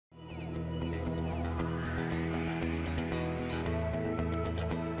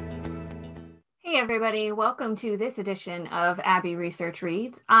Hey everybody, welcome to this edition of Abbey Research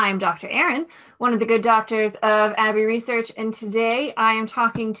Reads. I'm Dr. Erin, one of the good doctors of Abbey Research, and today I am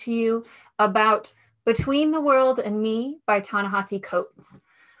talking to you about Between the World and Me by Ta-Nehisi Coates.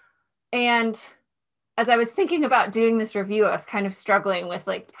 And as I was thinking about doing this review, I was kind of struggling with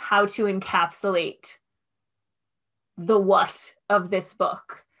how to encapsulate the what of this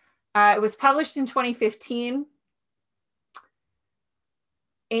book. It was published in 2015,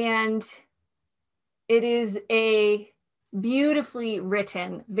 and it is a beautifully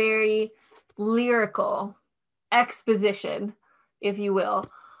written, very lyrical exposition, if you will,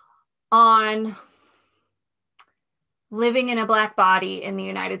 on living in a Black body in the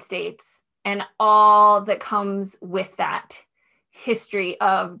United States and all that comes with that history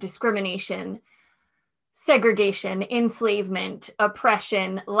of discrimination, segregation, enslavement,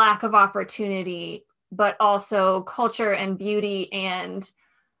 oppression, lack of opportunity, but also culture and beauty and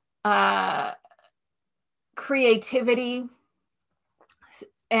creativity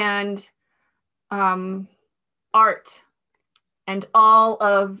and art and all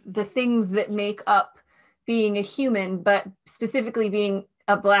of the things that make up being a human, but specifically being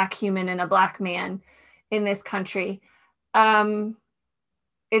a Black human and a Black man in this country.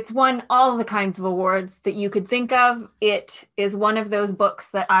 It's won all the kinds of awards that you could think of. It is one of those books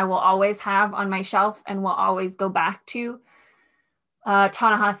that I will always have on my shelf and will always go back to.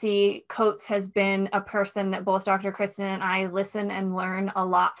 Ta-Nehisi Coates has been a person that both Dr. Kristen and I listen and learn a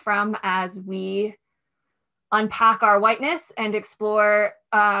lot from as we unpack our whiteness and explore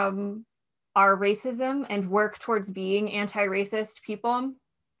our racism and work towards being anti-racist people.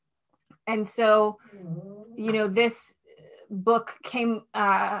 And so, this book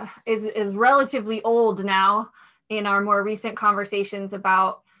is relatively old now in our more recent conversations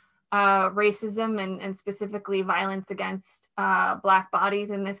about racism and specifically violence against Black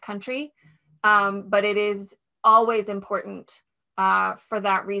bodies in this country. But it is always important for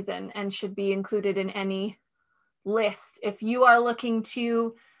that reason and should be included in any list. If you are looking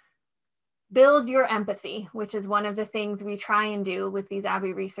to build your empathy, which is one of the things we try and do with these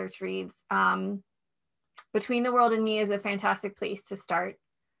Abbey Research Reads, Between the World and Me is a fantastic place to start.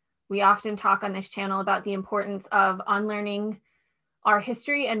 We often talk on this channel about the importance of unlearning our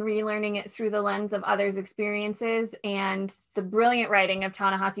history and relearning it through the lens of others' experiences. And the brilliant writing of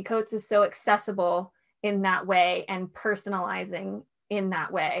Ta-Nehisi Coates is so accessible in that way and personalizing in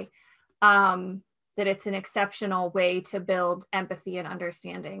that way, that it's an exceptional way to build empathy and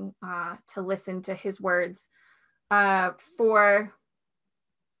understanding, to listen to his words,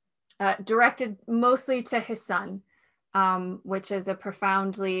 directed mostly to his son, which is a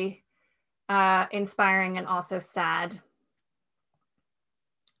profoundly inspiring and also sad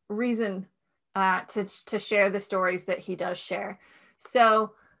reason to share the stories that he does share.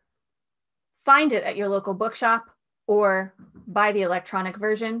 So find it at your local bookshop or buy the electronic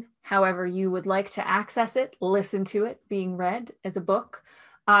version, however you would like to access it, listen to it being read as a book.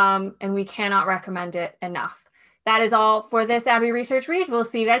 And we cannot recommend it enough. That is all for this Abbey Research Read. We'll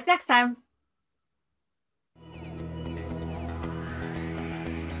see you guys next time.